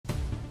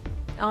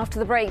After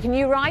the break,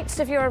 new rights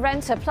if you're a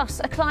renter,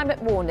 plus a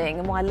climate warning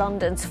and why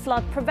London's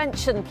flood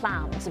prevention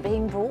plans are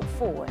being brought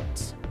forward.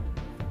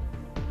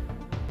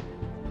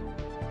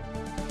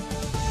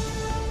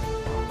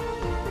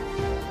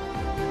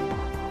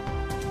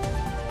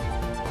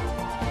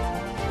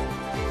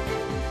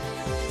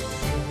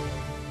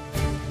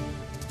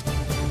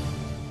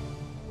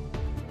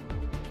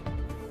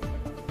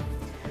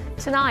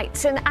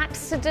 Tonight, an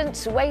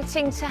accident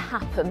waiting to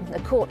happen. The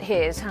court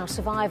hears how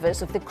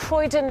survivors of the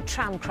Croydon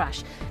tram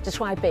crash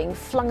describe being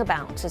flung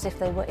about as if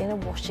they were in a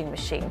washing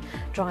machine.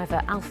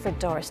 Driver Alfred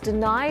Doris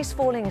denies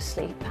falling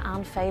asleep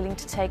and failing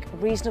to take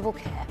reasonable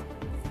care.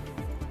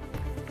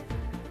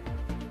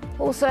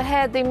 Also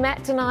ahead, the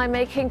Met deny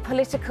making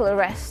political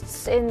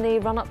arrests in the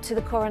run-up to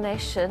the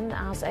coronation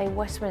as a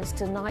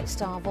Westminster Night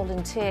Star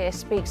volunteer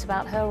speaks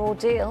about her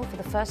ordeal for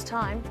the first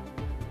time.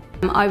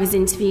 I was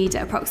interviewed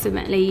at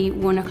approximately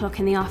 1 o'clock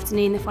in the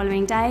afternoon the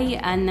following day,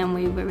 and then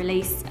we were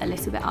released a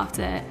little bit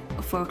after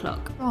 4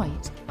 o'clock.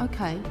 Right,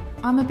 OK.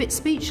 I'm a bit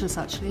speechless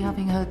actually,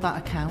 having heard that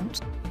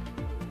account.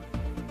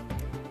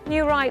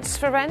 New rights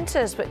for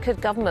renters, but could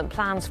government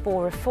plans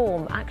for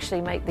reform actually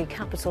make the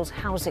capital's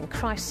housing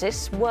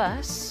crisis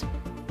worse?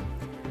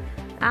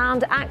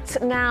 And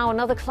act now,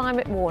 another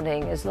climate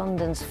warning as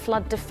London's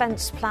flood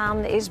defence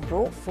plan is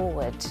brought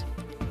forward.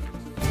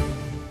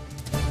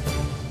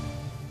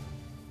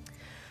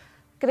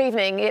 Good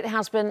evening. It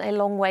has been a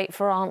long wait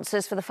for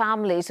answers for the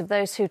families of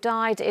those who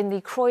died in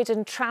the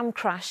Croydon tram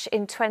crash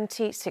in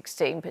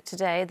 2016. But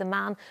today, the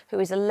man who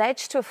is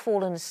alleged to have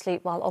fallen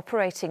asleep while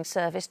operating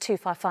service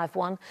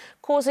 2551,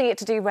 causing it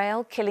to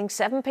derail, killing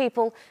 7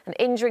 people and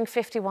injuring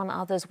 51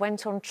 others,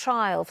 went on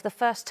trial for the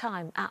first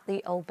time at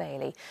the Old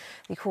Bailey.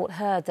 The court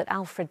heard that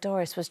Alfred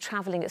Doris was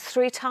travelling at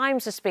 3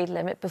 times the speed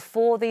limit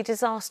before the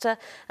disaster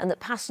and that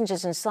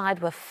passengers inside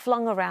were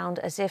flung around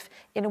as if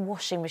in a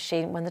washing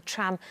machine when the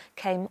tram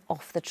came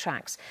off the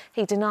tracks.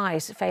 He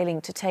denies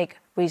failing to take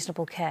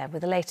reasonable care.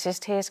 With the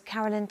latest, here's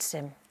Carolyn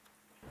Sim.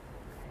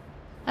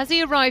 As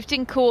he arrived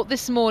in court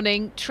this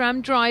morning,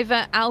 tram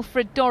driver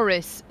Alfred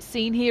Doris,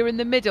 seen here in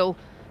the middle,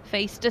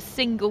 faced a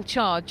single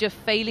charge of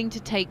failing to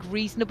take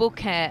reasonable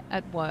care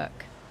at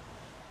work.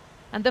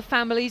 And the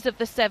families of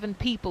the 7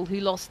 people who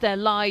lost their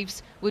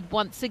lives would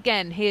once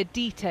again hear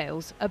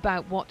details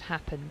about what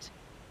happened.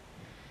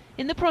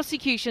 In the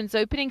prosecution's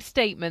opening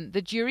statement,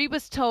 the jury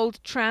was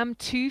told tram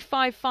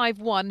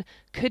 2551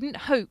 couldn't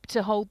hope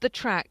to hold the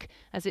track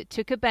as it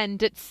took a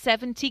bend at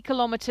 70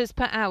 kilometres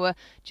per hour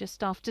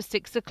just after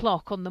 6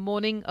 o'clock on the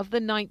morning of the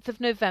 9th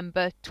of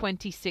November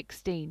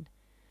 2016.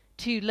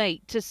 Too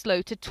late to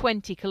slow to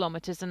 20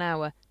 kilometres an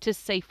hour to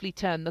safely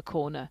turn the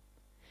corner.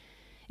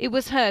 It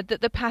was heard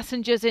that the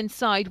passengers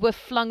inside were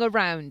flung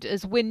around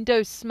as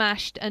windows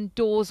smashed and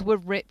doors were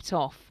ripped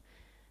off.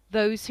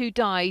 Those who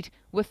died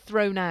were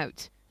thrown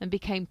out and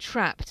became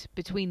trapped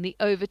between the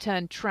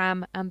overturned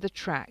tram and the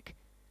track.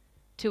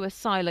 To a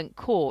silent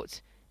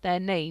court, their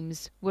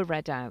names were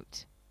read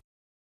out.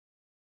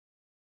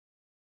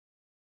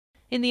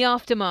 In the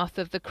aftermath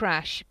of the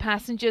crash,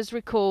 passengers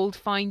recalled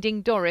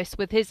finding Doris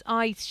with his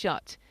eyes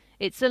shut.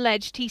 It's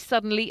alleged he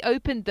suddenly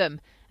opened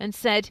them and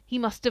said he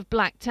must have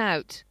blacked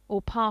out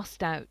or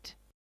passed out.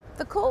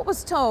 The court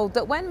was told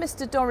that when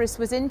Mr. Doris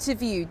was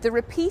interviewed, the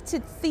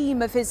repeated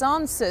theme of his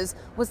answers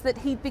was that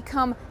he'd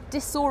become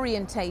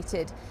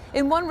disorientated.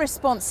 In one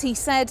response, he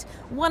said,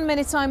 "1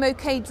 minute I'm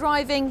okay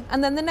driving,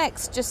 and then the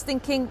next just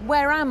thinking,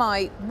 where am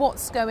I?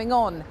 What's going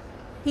on?"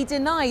 He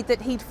denied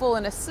that he'd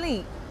fallen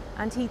asleep,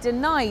 and he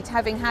denied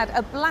having had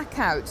a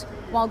blackout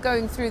while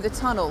going through the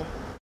tunnel.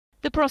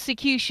 The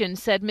prosecution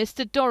said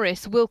Mr.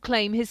 Doris will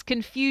claim his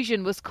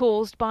confusion was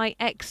caused by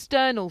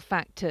external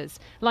factors,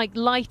 like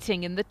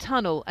lighting in the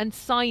tunnel and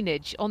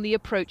signage on the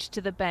approach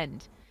to the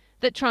bend.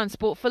 That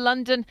Transport for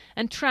London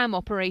and Tram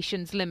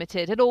Operations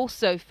Limited had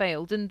also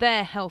failed in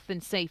their health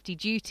and safety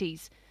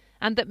duties,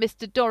 and that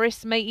Mr.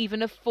 Doris may even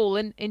have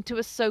fallen into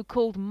a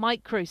so-called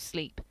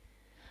micro-sleep.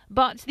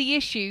 But the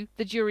issue,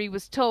 the jury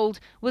was told,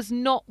 was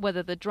not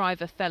whether the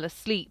driver fell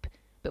asleep,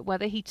 but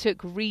whether he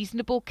took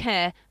reasonable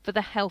care for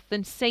the health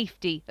and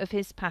safety of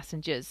his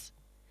passengers.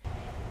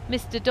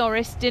 Mr.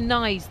 Doris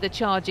denies the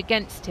charge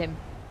against him.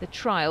 The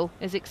trial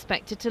is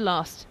expected to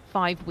last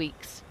 5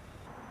 weeks.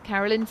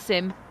 Carolyn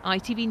Sim,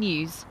 ITV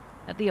News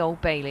at the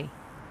Old Bailey.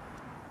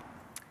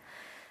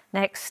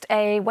 Next,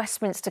 a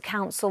Westminster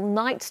Council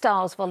Night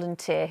Stars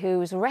volunteer who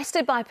was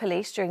arrested by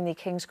police during the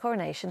King's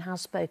coronation has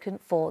spoken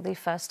for the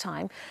first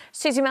time.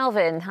 Susie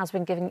Melvin has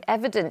been giving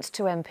evidence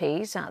to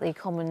MPs at the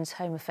Commons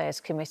Home Affairs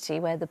Committee,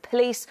 where the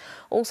police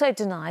also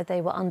denied they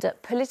were under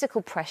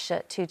political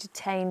pressure to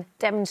detain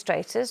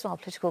demonstrators, while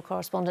political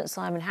correspondent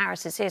Simon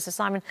Harris is here. So,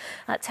 Simon,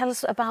 tell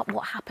us about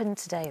what happened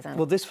today, then.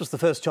 Well, this was the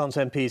first chance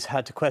MPs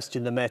had to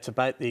question the Met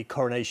about the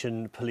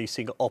coronation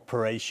policing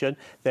operation.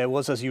 There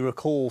was, as you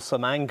recall,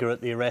 some anger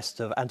at the arrest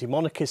of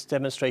anti-monarchist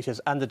demonstrators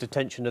and the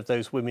detention of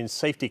those women's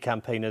safety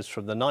campaigners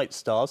from the Night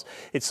Stars.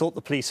 It's thought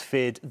the police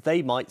feared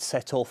they might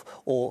set off,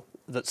 or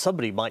that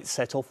somebody might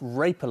set off,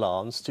 rape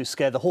alarms to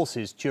scare the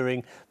horses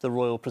during the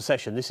royal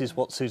procession. This is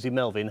what Susie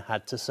Melvin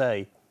had to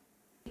say.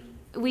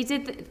 We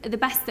did the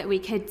best that we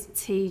could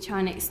to try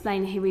and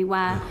explain who we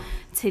were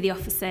to the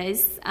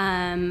officers,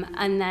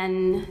 and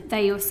then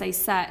they also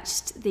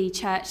searched the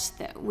church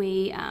that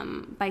we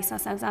based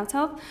ourselves out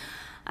of,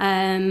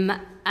 and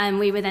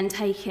we were then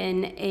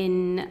taken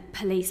in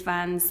police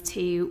vans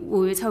we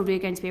were told we were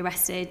going to be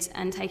arrested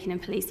and taken in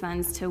police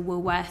vans to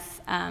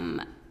Woolworth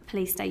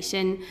police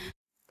station.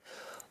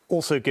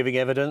 Also giving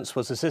evidence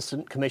was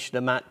Assistant Commissioner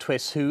Matt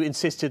Twiss, who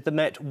insisted the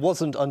Met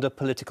wasn't under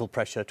political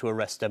pressure to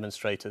arrest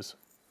demonstrators.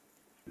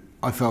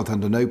 I felt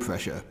under no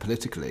pressure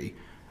politically.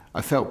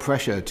 I felt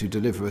pressure to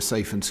deliver a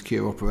safe and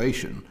secure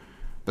operation,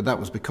 but that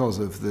was because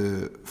of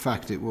the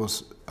fact it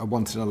was a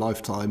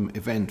once-in-a-lifetime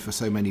event for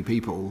so many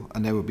people,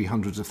 and there would be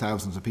hundreds of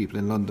thousands of people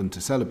in London to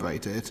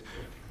celebrate it.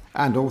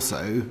 And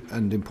also,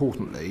 and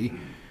importantly,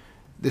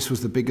 this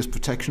was the biggest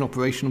protection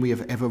operation we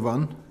have ever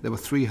run. There were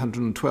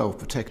 312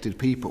 protected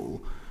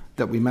people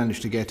that we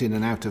managed to get in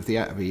and out of the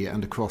Abbey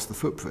and across the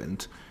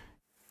footprint.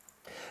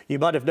 You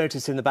might have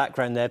noticed in the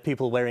background there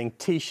people wearing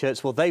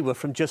T-shirts. Well, they were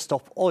from Just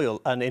Stop Oil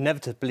and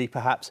inevitably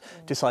perhaps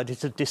decided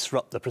to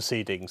disrupt the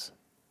proceedings.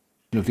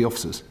 Of the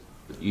officers.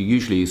 You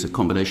usually use a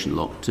combination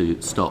lock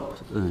to stop.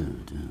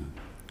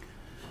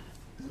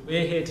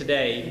 We're here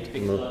today to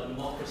declare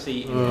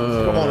democracy. Come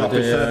on,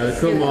 officer.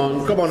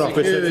 Come on,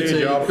 officer. Do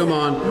your job. Come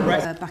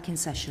on. Back in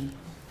session.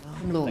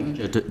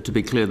 To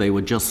be clear, they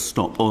were Just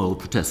Stop Oil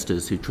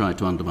protesters who tried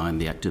to undermine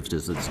the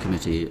activities of this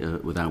committee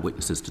with our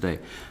witnesses today.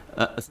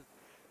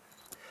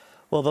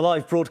 Well, the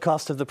live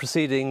broadcast of the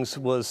proceedings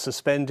was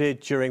suspended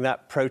during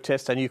that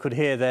protest, and you could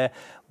hear there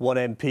one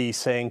MP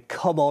saying,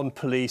 "Come on,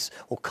 police,"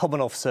 or "Come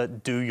on, officer,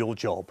 do your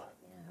job."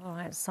 Yeah, all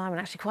right, Simon,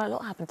 actually quite a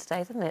lot happened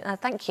today, didn't it?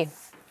 Thank you.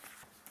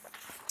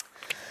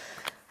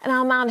 And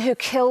our man who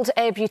killed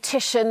a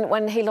beautician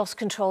when he lost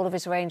control of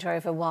his Range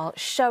Rover while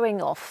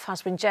showing off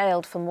has been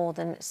jailed for more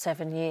than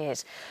 7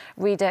 years.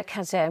 Rida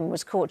Kazem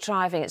was caught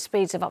driving at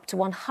speeds of up to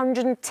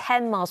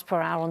 110 miles per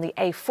hour on the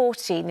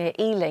A40 near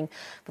Ealing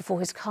before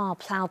his car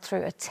ploughed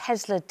through a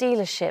Tesla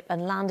dealership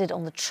and landed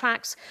on the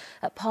tracks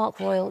at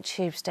Park Royal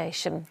Tube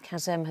Station.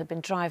 Kazem had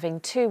been driving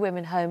 2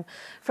 women home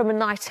from a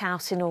night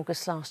out in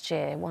August last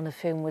year, one of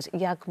whom was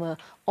Yagma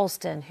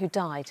Osden, who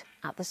died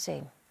at the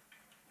scene.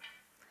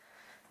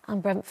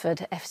 And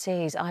Brentford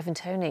FC's Ivan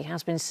Toney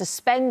has been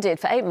suspended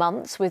for 8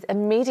 months with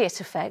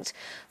immediate effect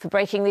for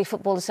breaking the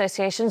Football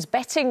Association's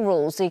betting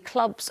rules. The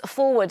club's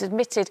forward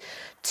admitted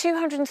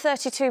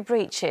 232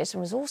 breaches and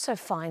was also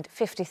fined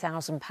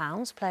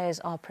 £50,000. Players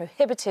are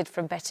prohibited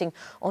from betting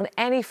on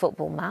any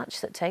football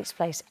match that takes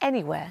place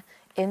anywhere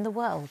in the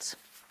world.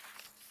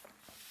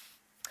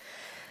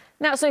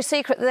 Now, it's no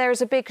secret that there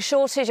is a big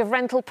shortage of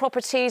rental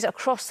properties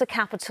across the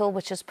capital,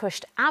 which has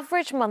pushed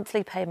average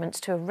monthly payments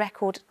to a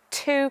record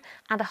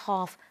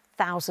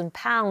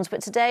 £2,500.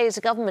 But today, as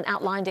the government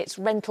outlined its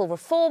rental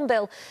reform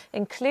bill,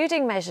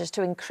 including measures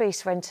to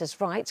increase renters'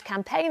 rights,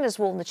 campaigners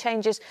warn the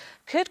changes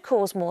could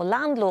cause more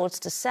landlords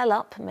to sell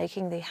up,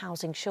 making the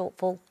housing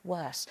shortfall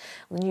worse.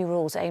 The new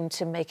rules aim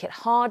to make it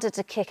harder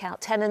to kick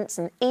out tenants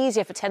and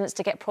easier for tenants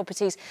to get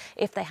properties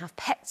if they have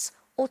pets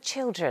or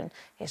children.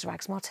 Here's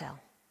Rags Martel.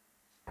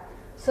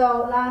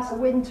 So last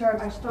winter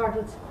I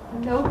started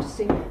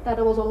noticing that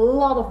there was a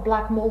lot of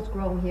black mold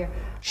growing here.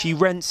 She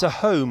rents a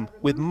home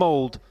with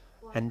mould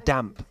and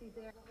damp.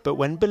 But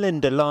when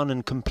Belinda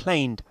Larnan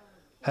complained,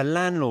 her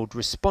landlord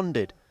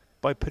responded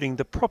by putting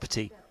the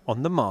property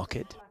on the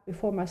market.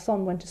 Before my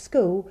son went to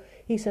school,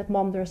 he said,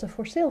 "Mom, there's a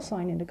for sale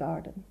sign in the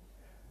garden."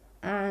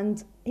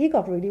 And he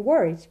got really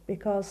worried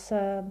because,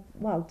 the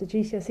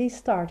GCSE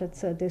started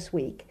this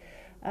week.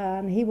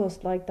 And he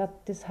was like,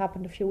 this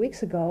happened a few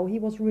weeks ago. He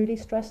was really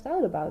stressed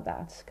out about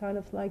that. Kind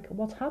of like,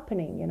 what's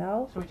happening, you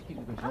know? Oh,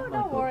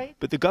 don't worry.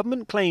 But the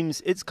government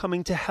claims it's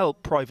coming to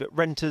help private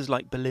renters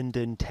like Belinda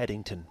in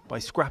Teddington by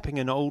scrapping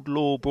an old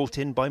law brought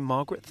in by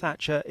Margaret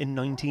Thatcher in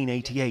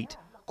 1988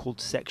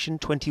 called Section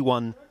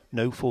 21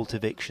 no-fault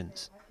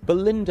evictions.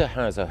 Belinda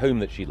has a home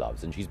that she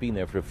loves and she's been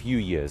there for a few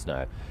years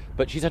now,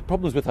 but she's had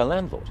problems with her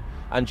landlord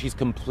and she's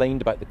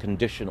complained about the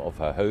condition of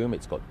her home.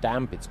 It's got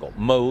damp, it's got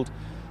mould.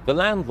 The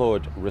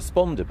landlord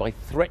responded by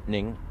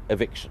threatening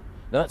eviction.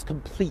 Now, that's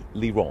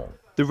completely wrong.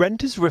 The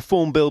Renters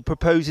Reform Bill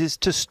proposes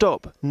to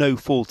stop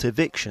no-fault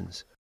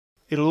evictions.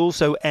 It'll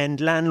also end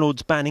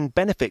landlords banning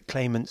benefit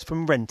claimants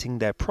from renting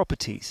their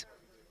properties.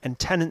 And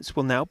tenants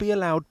will now be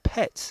allowed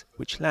pets,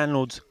 which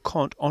landlords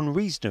can't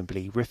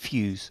unreasonably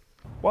refuse.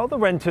 While the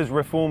Renters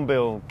Reform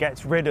Bill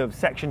gets rid of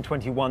Section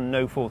 21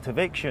 no-fault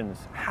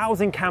evictions,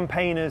 housing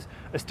campaigners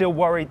are still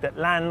worried that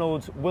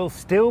landlords will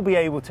still be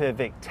able to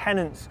evict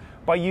tenants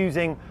by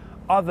using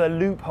other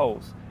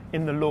loopholes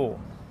in the law.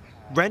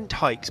 Rent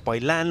hikes by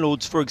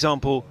landlords, for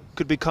example,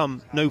 could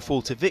become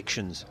no-fault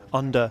evictions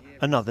under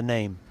another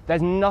name.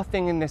 There's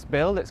nothing in this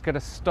bill that's going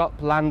to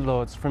stop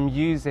landlords from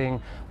using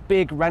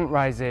big rent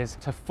rises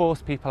to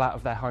force people out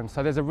of their homes.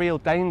 So there's a real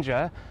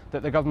danger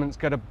that the government's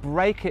going to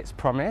break its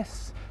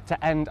promise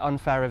to end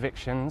unfair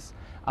evictions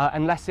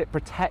unless it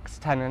protects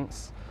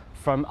tenants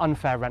from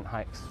unfair rent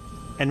hikes.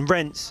 And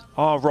rents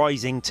are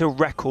rising to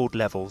record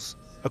levels.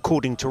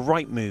 According to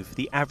Rightmove,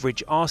 the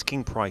average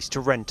asking price to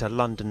rent a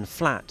London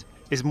flat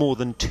is more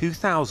than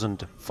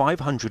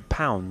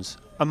 £2,500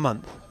 a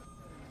month.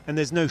 And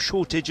there's no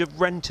shortage of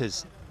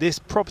renters. This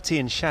property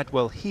in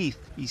Shadwell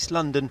Heath, East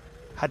London,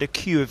 had a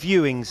queue of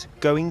viewings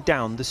going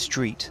down the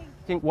street.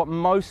 I think what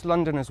most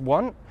Londoners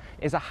want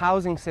is a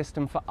housing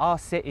system for our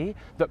city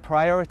that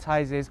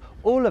prioritises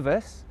all of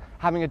us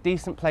having a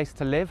decent place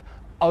to live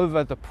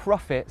over the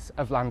profits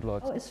of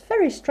landlords. It's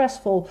very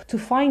stressful to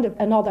find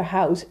another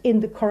house in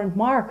the current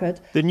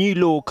market. The new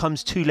law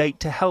comes too late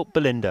to help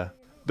Belinda,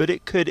 but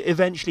it could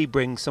eventually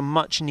bring some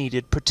much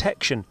needed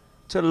protection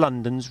to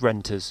London's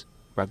renters.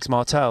 Rags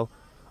Martel,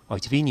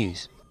 ITV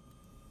News.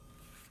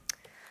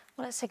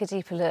 Well, let's take a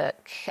deeper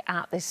look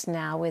at this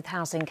now with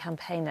housing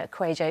campaigner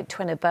Kwejo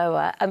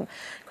Twiniboa.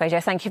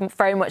 Kwejo, thank you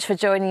very much for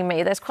joining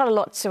me. There's quite a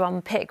lot to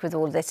unpick with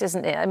all of this,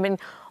 isn't it? I mean,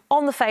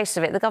 on the face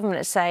of it, the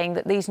government is saying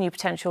that these new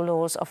potential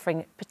laws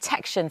offering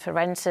protection for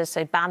renters,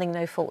 so banning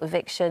no-fault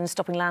evictions,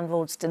 stopping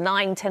landlords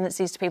denying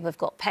tenancies to people who've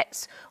got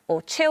pets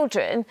or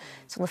children,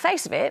 it's on the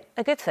face of it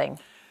a good thing.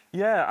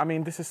 Yeah, I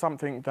mean, this is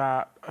something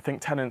that I think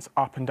tenants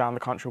up and down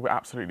the country were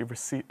absolutely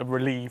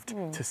relieved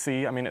to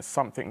see. I mean, it's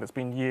something that's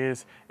been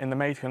years in the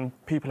making.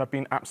 People have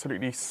been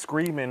absolutely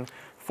screaming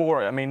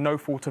for it. I mean,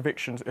 no-fault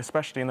evictions,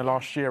 especially in the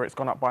last year, it's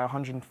gone up by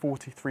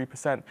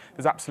 143%.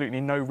 There's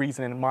absolutely no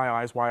reason in my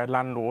eyes why a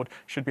landlord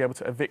should be able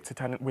to evict a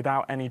tenant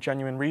without any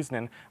genuine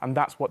reasoning, and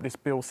that's what this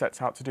bill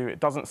sets out to do. It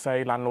doesn't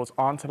say landlords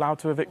aren't allowed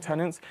to evict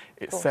tenants.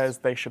 It says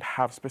they should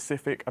have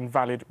specific and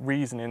valid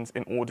reasonings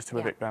in order to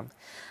evict them.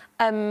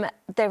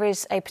 There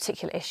is a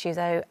particular issue,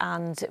 though,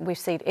 and we've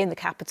seen in the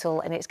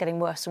capital, and it's getting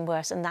worse and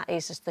worse, and that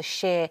is just the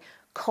sheer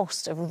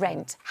cost of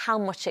rent, how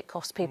much it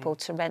costs people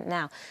to rent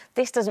now.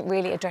 This doesn't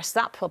really address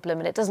that problem,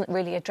 and it doesn't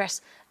really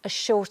address a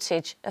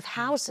shortage of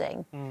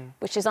housing,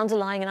 which is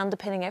underlying and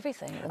underpinning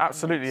everything.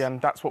 Absolutely,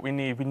 and that's what we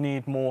need. We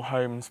need more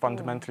homes,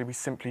 fundamentally. We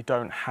simply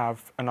don't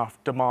have enough.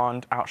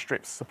 Demand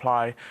outstrips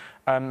supply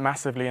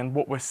massively, and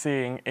what we're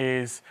seeing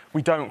is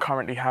we don't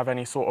currently have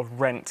any sort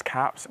of rent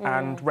caps,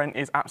 and rent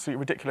is absolutely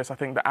ridiculous. I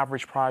think the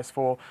average price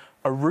for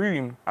a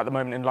room at the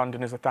moment in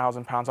London is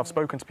 £1,000. I've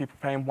spoken to people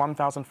paying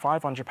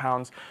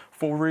 £1,500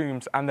 for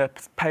rooms, and they're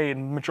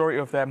paying majority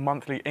of their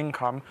monthly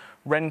income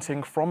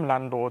renting from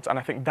landlords, and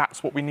I think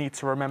that's what we need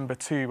to remember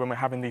too when we're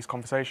having these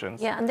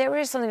conversations. Yeah, and there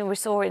is something we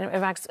saw in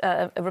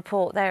a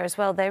report there as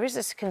well. There is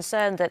this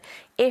concern that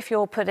if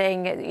you're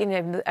putting,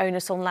 the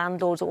onus on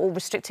landlords or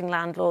restricting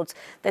landlords,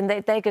 then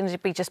they're going to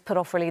be just put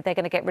off. Really, they're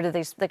going to get rid of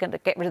these. They're going to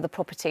get rid of the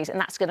properties, and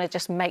that's going to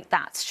just make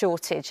that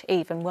shortage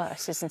even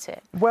worse, isn't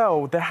it?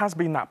 Well, there has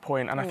been that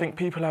point, and I think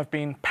people have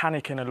been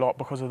panicking a lot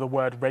because of the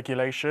word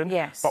regulation.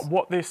 Yes. But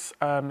what this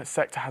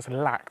sector has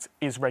lacked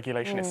is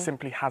regulation. It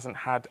simply hasn't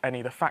had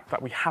any. The fact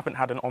that we haven't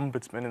had an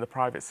ombudsman in the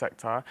private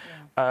sector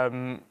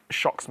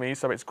shocks me,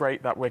 so it's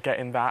great that we're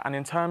getting that. And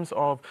in terms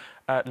of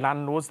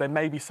landlords, there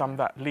may be some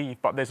that leave,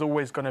 but there's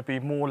always going to be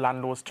more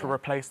landlords to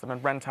replace them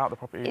and rent out the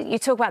property. You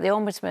talk about the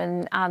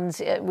ombudsman,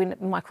 and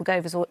Michael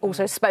Gove has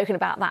also spoken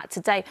about that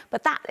today,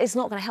 but that is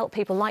not going to help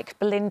people like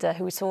Belinda,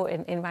 who we saw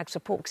in Rag's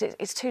report, because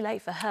it's too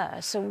late for her.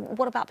 So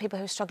what about people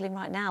who are struggling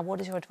right now?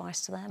 What is your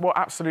advice to them? Well,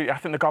 absolutely. I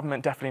think the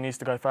government definitely needs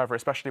to go further,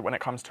 especially when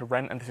it comes to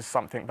rent, and this is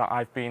something that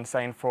I've been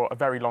saying for a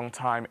very long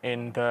time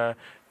in the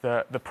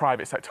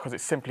private sector, because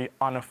it's simply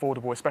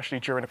unaffordable, especially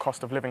during a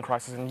cost of living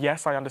crisis. And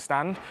yes, I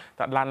understand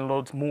that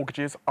landlords'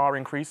 mortgages are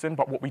increasing,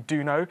 but what we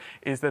do know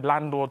is the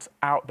landlords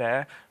out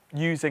there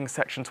using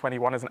Section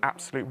 21 as an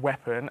absolute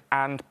weapon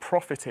and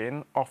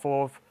profiting off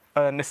of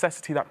a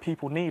necessity that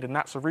people need, and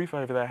that's a roof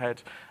over their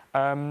head.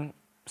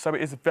 So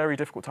it is very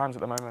difficult times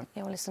at the moment.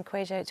 Yeah, well, listen,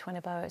 Kwejo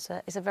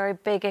Twiniboa, it's a very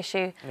big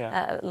issue.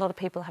 Yeah. A lot of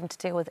people having to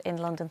deal with in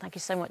London. Thank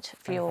you so much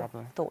for your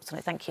thoughts on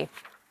it. Thank you.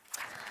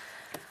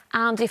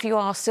 And if you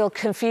are still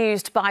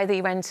confused by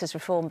the Renters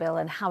Reform Bill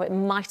and how it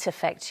might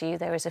affect you,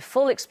 there is a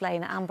full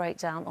explainer and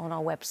breakdown on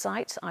our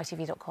website,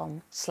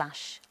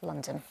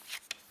 itv.com/London.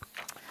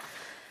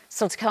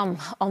 Still to come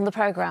on the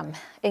programme,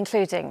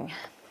 including...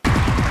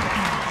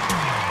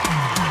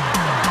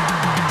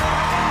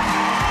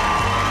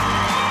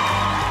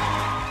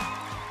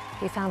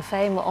 He found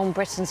fame on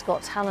Britain's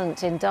Got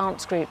Talent in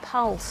dance group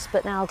Pulse,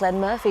 but now Glenn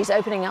Murphy's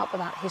opening up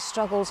about his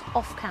struggles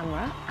off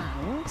camera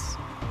and...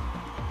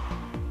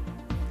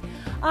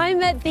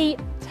 I'm at the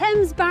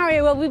Thames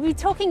Barrier, where we'll be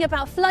talking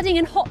about flooding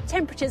and hot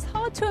temperatures.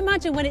 Hard to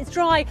imagine when it's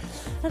dry.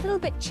 A little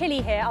bit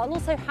chilly here. I'll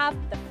also have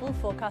the full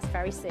forecast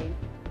very soon.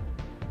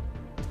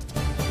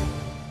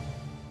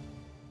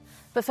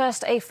 But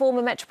first, a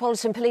former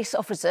Metropolitan Police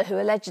officer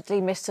who allegedly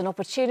missed an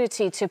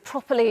opportunity to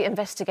properly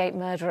investigate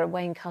murder at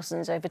Wayne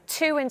Couzens over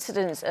 2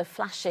 incidents of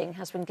flashing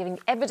has been giving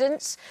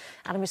evidence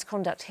at a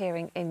misconduct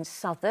hearing in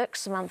Southwark.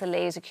 Samantha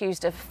Lee is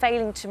accused of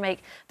failing to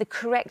make the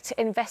correct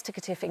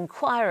investigative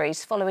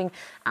inquiries following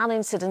an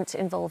incident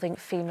involving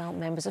female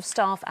members of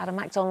staff at a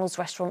McDonald's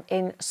restaurant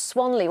in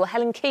Swanley. Well,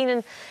 Helen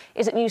Keenan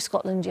is at New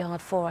Scotland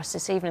Yard for us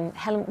this evening.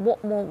 Helen,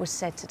 what more was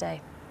said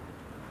today?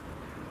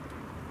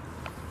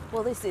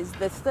 Well, this is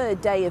the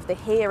 3rd day of the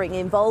hearing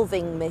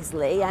involving Ms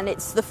Lee, and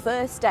it's the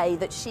first day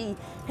that she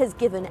has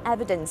given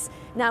evidence.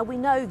 Now, we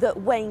know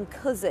that Wayne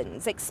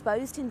Couzens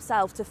exposed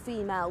himself to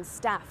female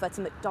staff at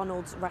a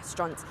McDonald's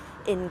restaurant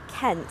in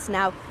Kent.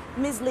 Now,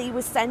 Ms. Lee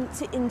was sent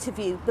to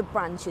interview the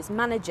branch's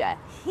manager.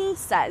 He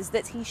says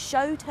that he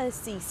showed her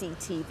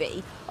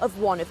CCTV of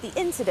one of the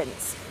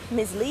incidents.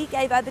 Ms. Lee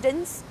gave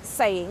evidence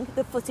saying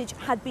the footage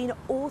had been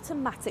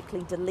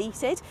automatically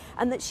deleted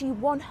and that she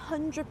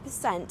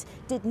 100%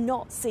 did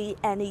not see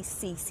any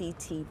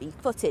CCTV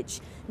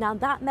footage. Now,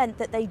 that meant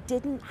that they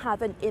didn't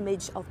have an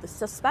image of the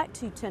suspect,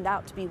 who turned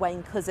out to be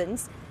Wayne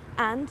Couzens.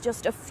 And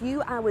just a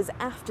few hours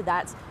after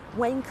that,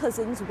 Wayne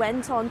Couzens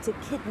went on to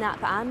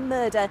kidnap and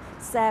murder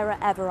Sarah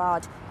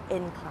Everard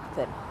in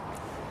Clapham.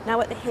 Now,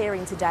 at the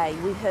hearing today,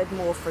 we heard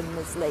more from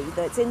Ms. Lee,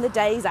 that in the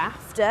days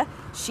after,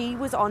 she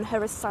was on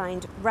her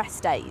assigned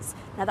rest days.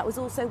 Now, that was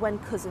also when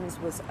Couzens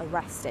was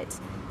arrested.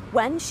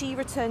 When she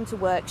returned to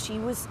work,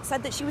 she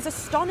said that she was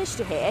astonished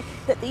to hear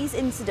that these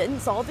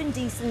incidents of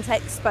indecent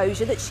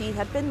exposure that she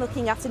had been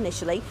looking at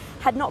initially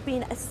had not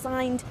been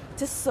assigned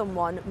to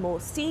someone more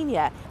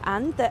senior,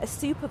 and that a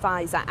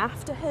supervisor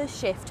after her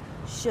shift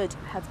should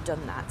have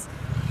done that.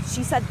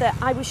 She said that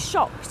I was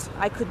shocked.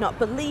 I could not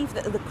believe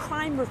that the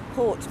crime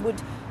report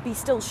would be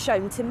still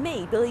shown to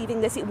me, believing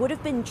that it would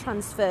have been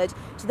transferred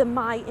to the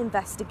My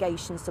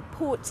Investigation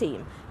Support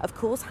Team. Of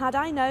course, had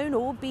I known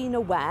or been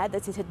aware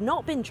that it had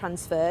not been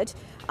transferred,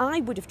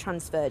 I would have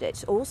transferred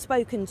it or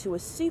spoken to a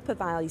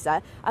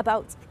supervisor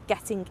about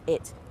getting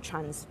it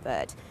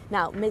transferred.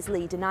 Now, Ms.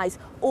 Lee denies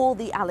all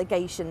the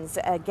allegations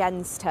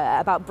against her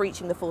about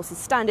breaching the force's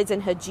standards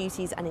in her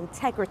duties and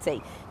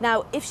integrity.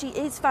 Now, if she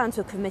is found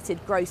to have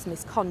committed gross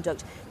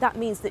misconduct, that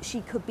means that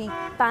she could be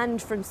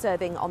banned from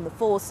serving on the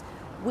force.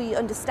 We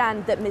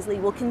understand that Ms. Lee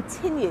will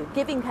continue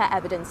giving her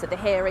evidence at the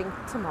hearing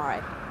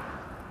tomorrow.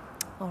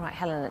 All right,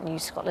 Helen at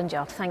News Scotland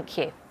Yard, thank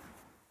you.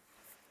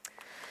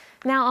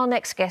 Now, our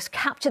next guest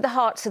captured the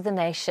hearts of the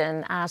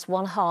nation as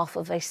one half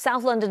of a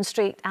South London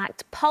street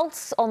act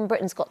Pulse on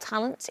Britain's Got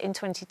Talent in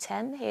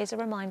 2010. Here's a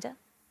reminder.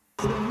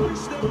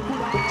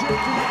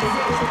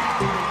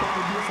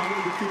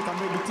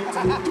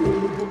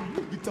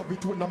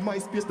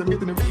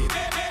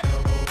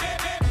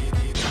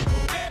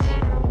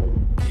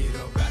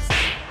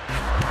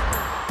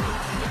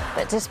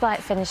 But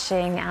despite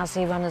finishing as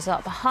the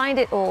runners-up, behind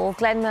it all,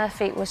 Glenn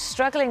Murphy was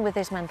struggling with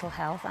his mental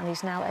health, and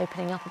he's now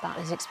opening up about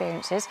his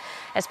experiences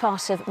as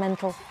part of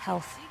Mental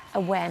Health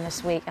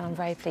Awareness Week, and I'm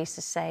very pleased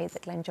to say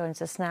that Glenn joins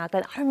us now.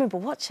 Glenn, I remember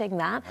watching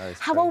that.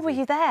 How old were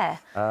you there?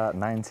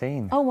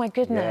 19. Oh my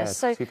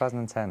goodness! Yeah, so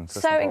 2010.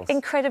 So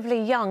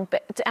incredibly young,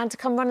 and to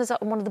come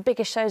runners-up on one of the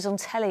biggest shows on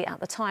telly at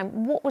the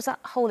time. What was that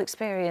whole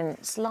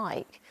experience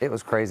like? It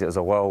was crazy. It was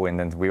a whirlwind,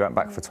 and we went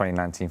back for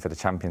 2019 for the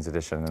Champions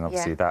Edition, and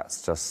obviously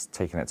that's just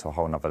taken it to a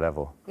whole nother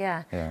level.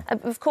 Yeah. Yeah.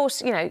 Of course,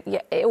 you know,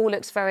 it all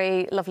looks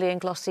very lovely and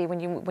glossy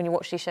when you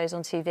watch these shows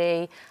on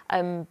TV.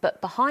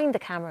 But behind the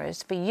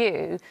cameras, for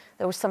you,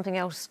 there was something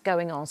else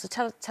going on. So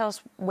tell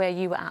us where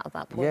you were at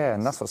that point. Yeah,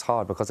 and that's what's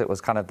hard, because it was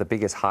kind of the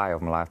biggest high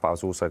of my life, but I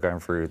was also going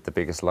through the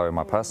biggest low in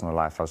my personal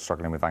life. I was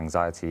struggling with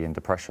anxiety and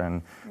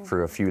depression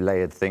through a few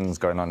layered things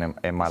going on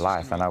in my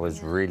life, and I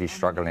was really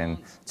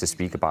struggling to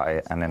speak about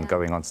it, and then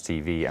going onto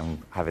TV and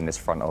having this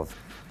front of,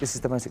 this is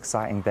the most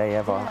exciting day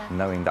ever,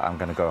 knowing that I'm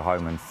going to go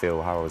home and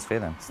feel how I was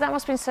feeling. So that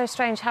must have been so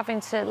strange,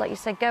 having to, like you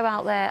said, go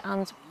out there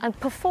and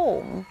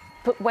perform,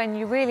 but when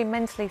you're really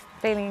mentally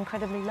feeling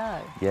incredibly low.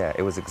 Yeah,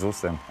 it was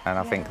exhausting, and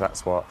I think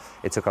that's what,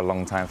 it took a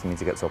long time for me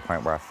to get to a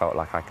point where I felt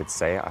like I could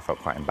say it. I felt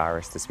quite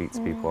embarrassed to speak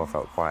to people. I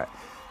felt quite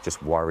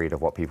just worried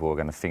of what people were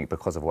going to think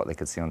because of what they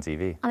could see on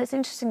TV. And it's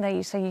interesting that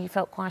you say you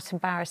felt quite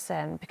embarrassed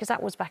then, because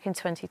that was back in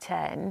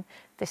 2010.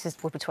 This is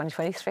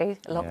 2023,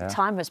 a lot of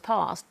time has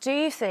passed. Do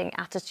you think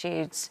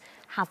attitudes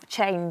have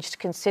changed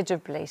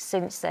considerably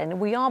since then?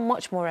 We are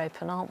much more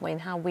open, aren't we, in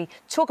how we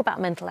talk about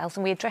mental health,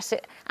 and we address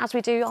it as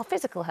we do our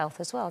physical health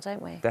as well,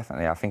 don't we?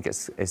 Definitely. I think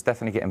it's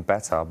definitely getting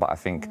better, but I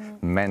think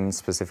men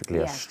specifically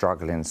are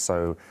struggling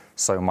so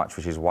much,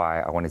 which is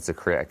why I wanted to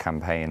create a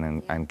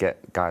campaign and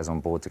get guys on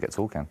board to get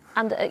talking.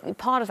 And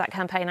part of that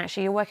campaign,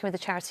 actually, you're working with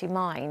the charity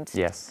Mind.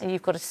 Yes. And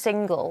you've got a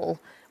single.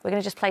 We're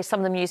going to just play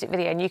some of the music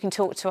video, and you can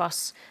talk to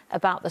us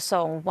about the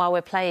song while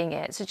we're playing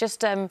it. So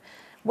just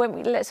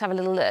let's have a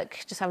little look.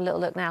 Just have a little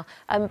look now.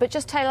 But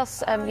just tell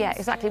us, yeah,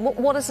 exactly.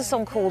 What is the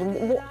song called,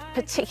 and what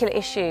particular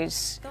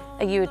issues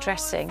are you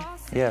addressing?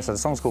 Yeah, so the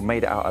song's called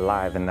Made It Out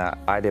Alive, and the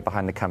idea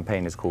behind the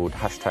campaign is called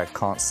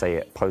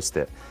 #Can'tSayIt, Post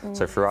It.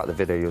 So throughout the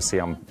video, you'll see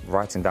I'm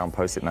writing down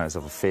Post-it notes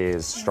of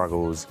fears,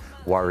 struggles,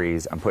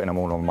 worries, and putting them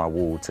all on my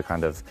wall to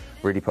kind of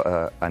really put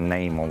a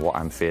name on what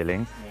I'm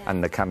feeling.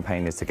 And the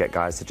campaign is to get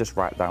guys to just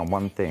write down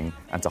one thing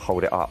and to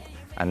hold it up.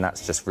 And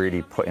that's just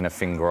really putting a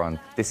finger on,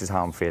 this is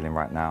how I'm feeling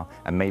right now.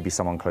 And maybe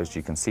someone close to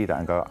you can see that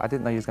and go, I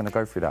didn't know you was going to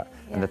go through that.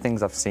 And the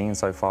things I've seen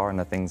so far and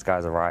the things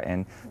guys are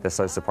writing, they're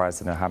so surprised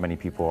to know how many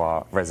people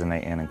are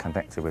resonating and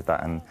connected with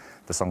that, and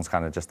the song's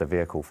kind of just a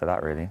vehicle for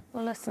that, really.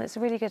 Well, listen, it's a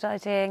really good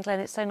idea, and Glenn,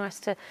 it's so nice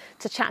to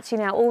chat to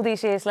you now all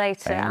these years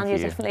later. Thank you're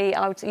you.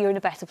 definitely, you're in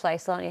a better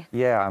place, aren't you?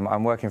 Yeah,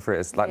 I'm working through it.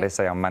 It's like they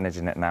say, I'm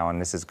managing it now, and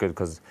this is good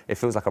because it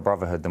feels like a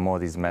brotherhood. The more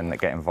these men that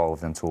get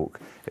involved and talk,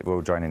 we're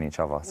all joining each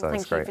other, so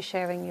it's great. Thank you for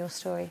sharing your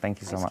story.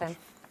 Thank you so much. Glenn.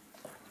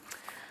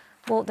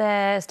 Well,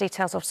 there's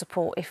details of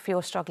support if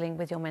you're struggling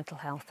with your mental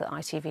health at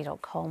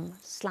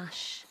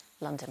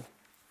itv.com/London.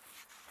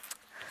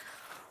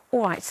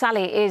 All right,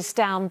 Sally is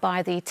down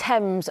by the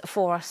Thames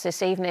for us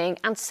this evening.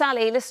 And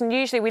Sally, listen,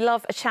 usually we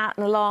love a chat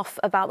and a laugh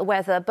about the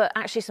weather, but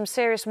actually some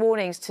serious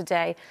warnings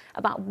today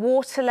about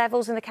water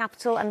levels in the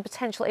capital and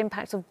potential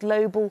impact of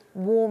global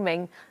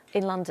warming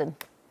in London.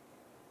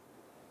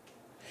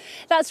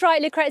 That's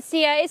right,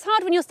 Lucrezia. It's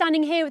hard when you're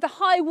standing here with the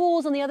high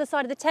walls on the other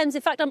side of the Thames.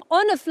 In fact, I'm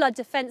on a flood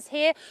defence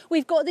here.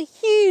 We've got the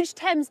huge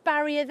Thames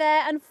barrier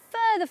there and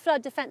further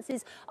flood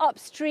defences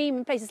upstream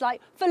in places like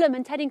Fulham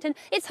and Teddington.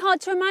 It's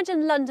hard to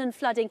imagine London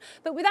flooding,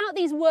 but without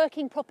these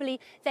working properly,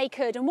 they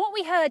could. And what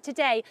we heard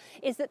today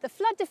is that the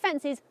flood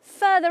defences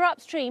further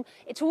upstream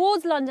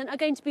towards London are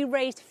going to be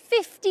raised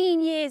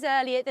 15 years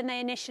earlier than they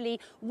initially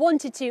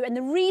wanted to. And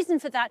the reason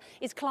for that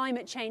is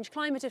climate change.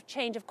 Climate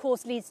change, of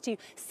course, leads to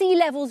sea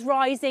levels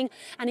rising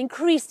and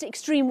increased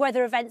extreme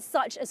weather events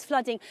such as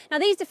flooding. Now,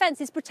 these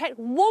defences protect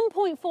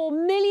 1.4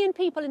 million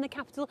people in the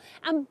capital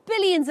and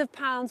billions of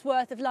pounds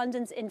worth of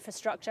London's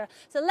infrastructure.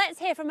 So let's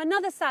hear from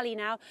another Sally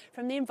now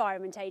from the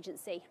Environment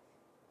Agency.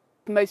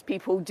 Most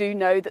people do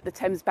know that the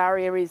Thames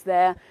barrier is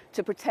there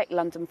to protect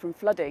London from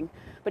flooding,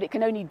 but it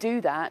can only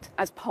do that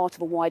as part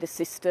of a wider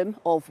system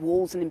of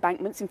walls and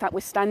embankments. In fact,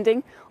 we're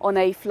standing on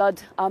a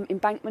flood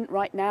embankment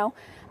right now,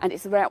 and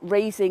it's about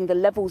raising the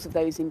levels of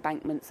those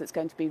embankments that's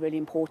going to be really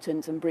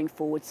important and bring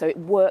forward, so it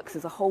works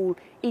as a whole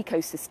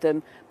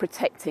ecosystem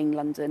protecting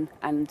London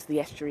and the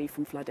estuary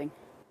from flooding.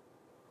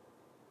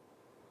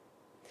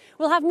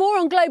 We'll have more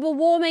on global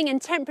warming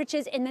and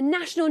temperatures in the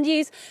national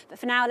news, but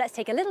for now, let's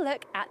take a little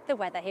look at the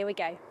weather. Here we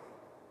go.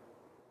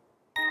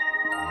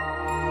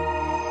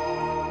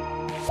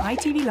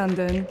 ITV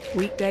London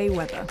weekday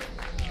weather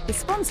is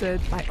sponsored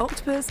by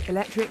Octopus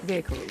Electric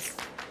Vehicles.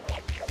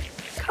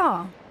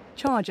 Car,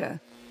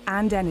 charger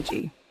and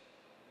energy.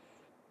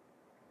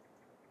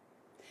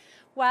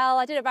 Well,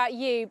 I don't know about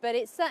you, but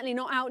it's certainly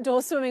not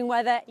outdoor swimming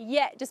weather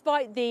yet,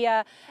 despite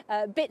the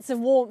bits of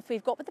warmth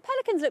we've got. But the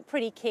pelicans look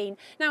pretty keen.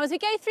 Now, as we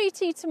go through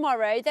to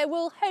tomorrow, there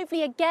will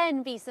hopefully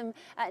again be some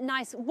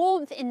nice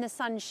warmth in the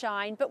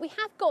sunshine, but we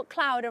have got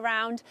cloud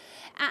around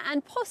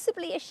and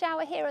possibly a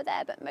shower here or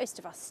there, but most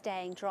of us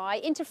staying dry.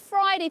 Into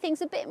Friday, things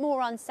a bit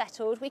more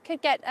unsettled. We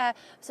could get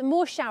some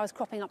more showers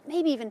cropping up,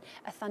 maybe even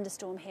a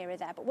thunderstorm here or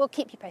there, but we'll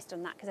keep you posted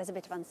on that because there's a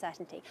bit of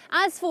uncertainty.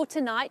 As for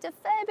tonight, a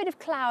fair bit of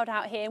cloud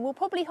out here, and we'll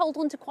probably hold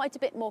on to quite a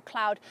bit more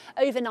cloud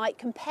overnight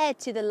compared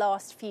to the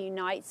last few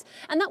nights,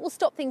 and that will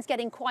stop things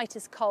getting quite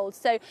as cold.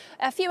 So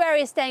a few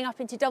areas staying up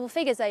into double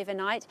figures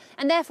overnight,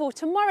 and therefore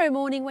tomorrow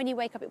morning when you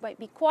wake up it won't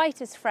be quite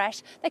as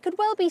fresh. There could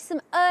well be some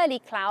early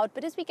cloud,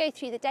 but as we go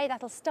through the day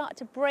that'll start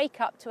to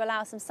break up to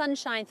allow some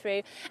sunshine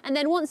through, and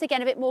then once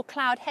again a bit more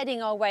cloud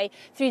heading our way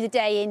through the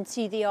day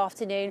into the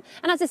afternoon.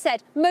 And as I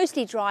said,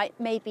 mostly dry,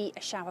 maybe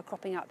a shower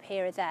cropping up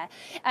here or there.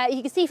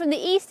 You can see from the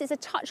east it's a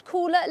touch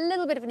cooler, a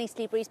little bit of an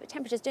easterly breeze, but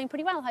temperatures doing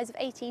pretty well, highs of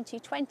 18 to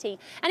 20.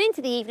 And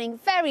into the evening,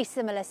 very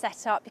similar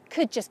setup. It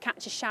could just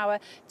catch a shower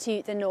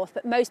to the north,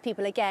 but most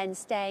people again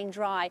staying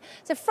dry.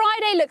 So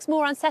Friday looks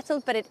more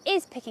unsettled, but it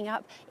is picking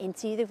up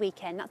into the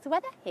weekend. That's the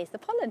weather. Here's the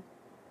pollen.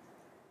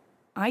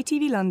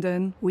 ITV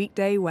London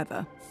weekday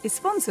weather is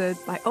sponsored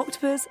by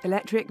Octopus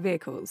Electric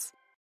Vehicles.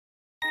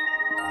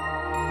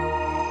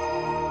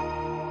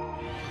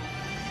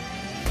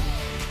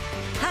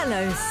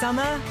 Hello,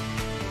 summer.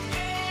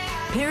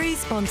 Piri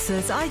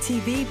sponsors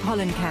ITV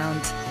Pollen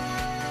Count.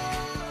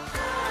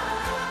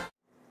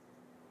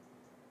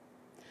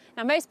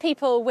 Now, most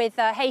people with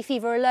hay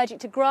fever are allergic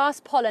to grass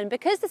pollen.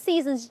 Because the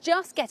season's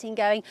just getting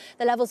going,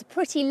 the levels are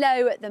pretty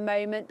low at the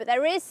moment, but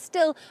there is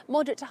still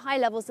moderate to high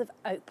levels of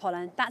oak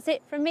pollen. That's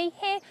it from me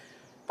here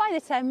by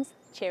the Thames.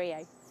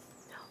 Cheerio.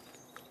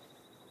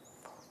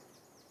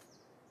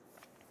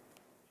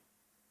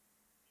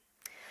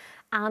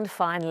 And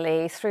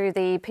finally, through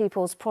the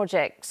People's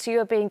Projects, you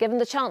are being given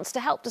the chance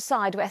to help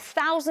decide where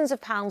thousands of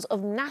pounds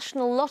of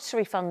national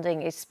lottery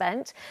funding is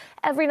spent.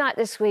 Every night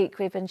this week,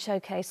 we've been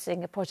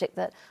showcasing a project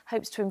that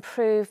hopes to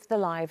improve the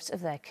lives of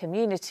their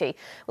community.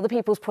 Well, the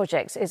People's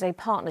Projects is a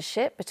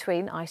partnership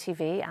between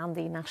ITV and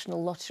the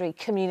National Lottery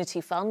Community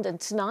Fund. And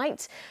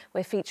tonight,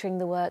 we're featuring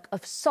the work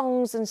of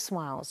Songs and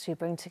Smiles, who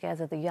bring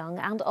together the young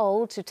and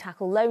old to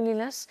tackle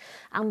loneliness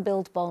and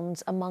build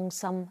bonds among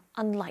some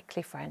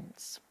unlikely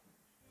friends.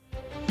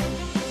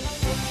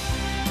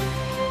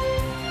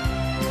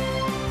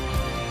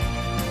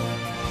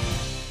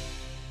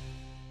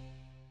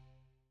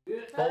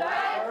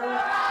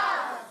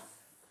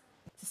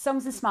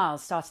 Songs and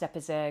Smiles started up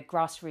as a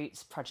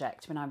grassroots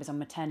project when I was on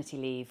maternity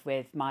leave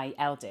with my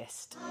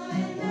eldest.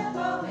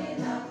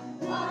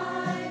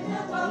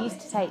 I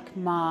used to take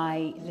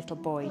my little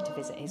boy to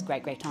visit his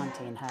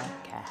great-great-auntie in her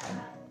care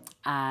home.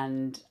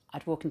 And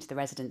I'd walk into the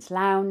residence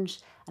lounge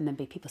and there'd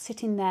be people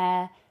sitting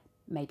there,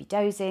 maybe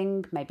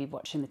dozing, maybe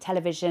watching the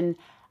television,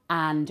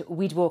 and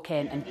we'd walk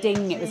in and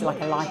ding, it was like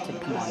a light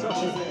had come on.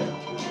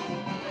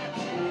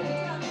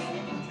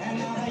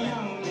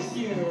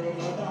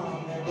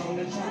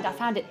 And I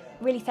found it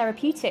really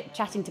therapeutic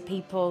chatting to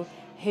people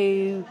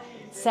who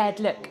said,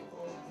 look,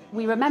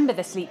 we remember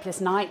the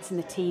sleepless nights and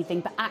the teething,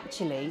 but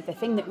actually the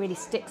thing that really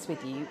sticks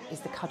with you is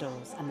the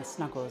cuddles and the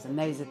snuggles, and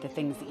those are the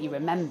things that you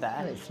remember.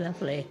 Oh, it's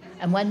lovely.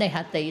 And when they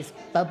had these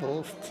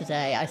bubbles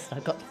today, I said,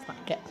 I've got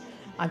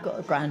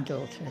a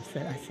granddaughter, I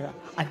said,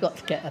 I've got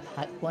to get her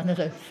back one of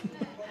those.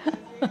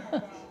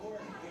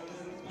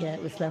 Yeah,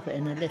 it was lovely.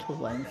 And the little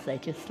ones, they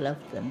just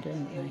loved them,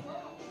 didn't they?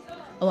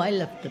 Oh, I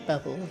loved the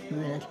bubbles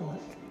and the little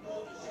ones.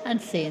 And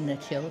seeing the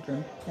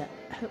children, that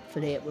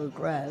hopefully it will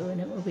grow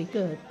and it will be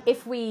good.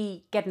 If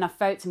we get enough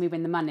votes and we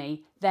win the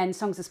money, then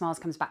Songs and Smiles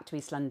comes back to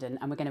East London,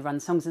 and we're going to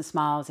run Songs and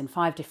Smiles in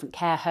 5 different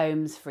care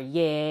homes for a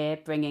year,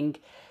 bringing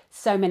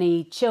so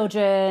many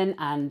children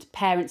and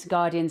parents,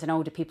 guardians and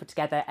older people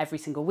together every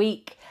single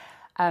week.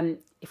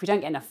 If we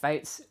don't get enough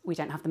votes, we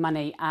don't have the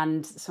money,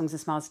 and Songs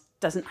and Smiles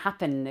doesn't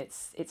happen.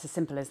 It's as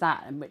simple as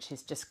that, and which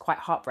is just quite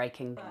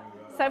heartbreaking.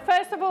 So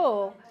first of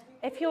all,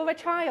 if you're a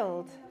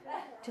child,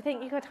 do you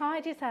think you could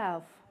hide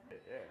yourself?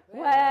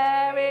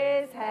 Where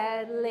is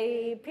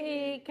Headley?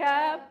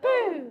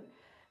 Peekaboo,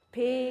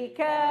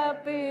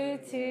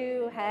 peekaboo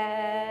to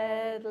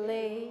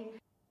Headley.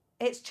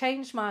 It's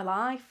changed my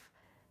life,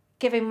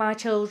 giving my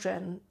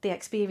children the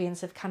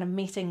experience of kind of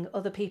meeting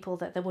other people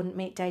that they wouldn't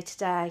meet day to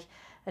day,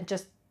 and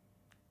just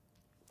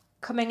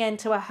coming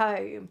into a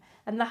home.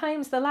 And the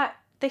homes, they're like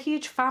the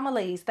huge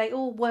families. They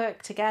all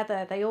work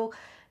together. They all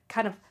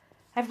kind of,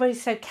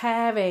 everybody's so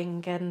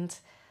caring, and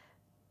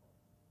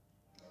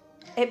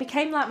it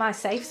became like my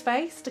safe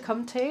space to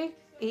come to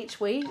each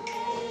week.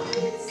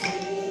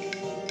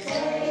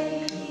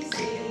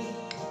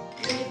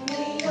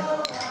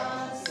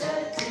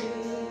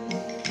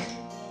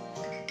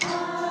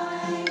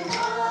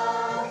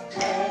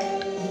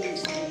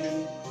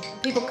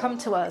 People come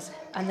to us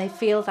and they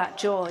feel that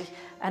joy,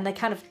 and they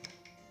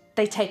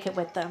take it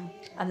with them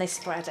and they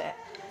spread it.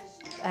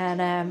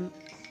 And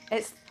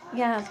it's,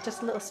 yeah,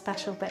 just a little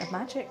special bit of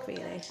magic,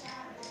 really.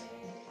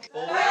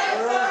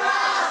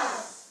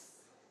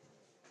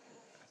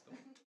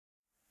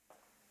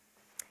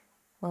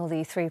 Well,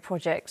 the 3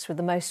 projects with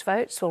the most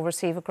votes will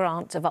receive a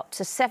grant of up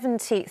to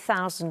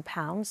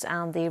 £70,000,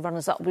 and the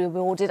runners-up will be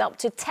awarded up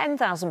to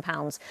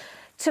 £10,000.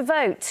 To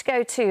vote,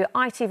 go to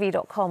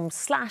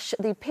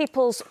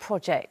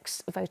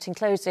itv.com/thepeoplesprojects. Voting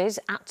closes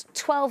at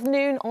 12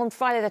 noon on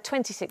Friday the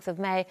 26th of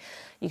May.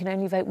 You can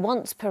only vote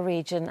once per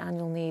region, and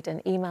you'll need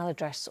an email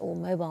address or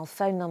mobile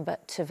phone number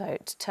to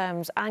vote.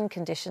 Terms and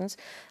conditions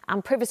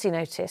and privacy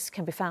notice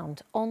can be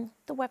found on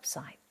the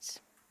website.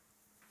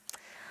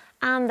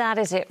 And that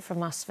is it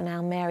from us for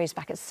now. Mary's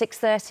back at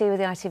 6:30 with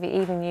the ITV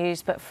Evening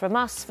News. But from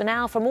us, for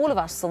now, from all of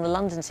us on the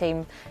London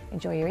team,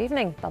 enjoy your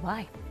evening.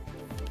 Bye-bye.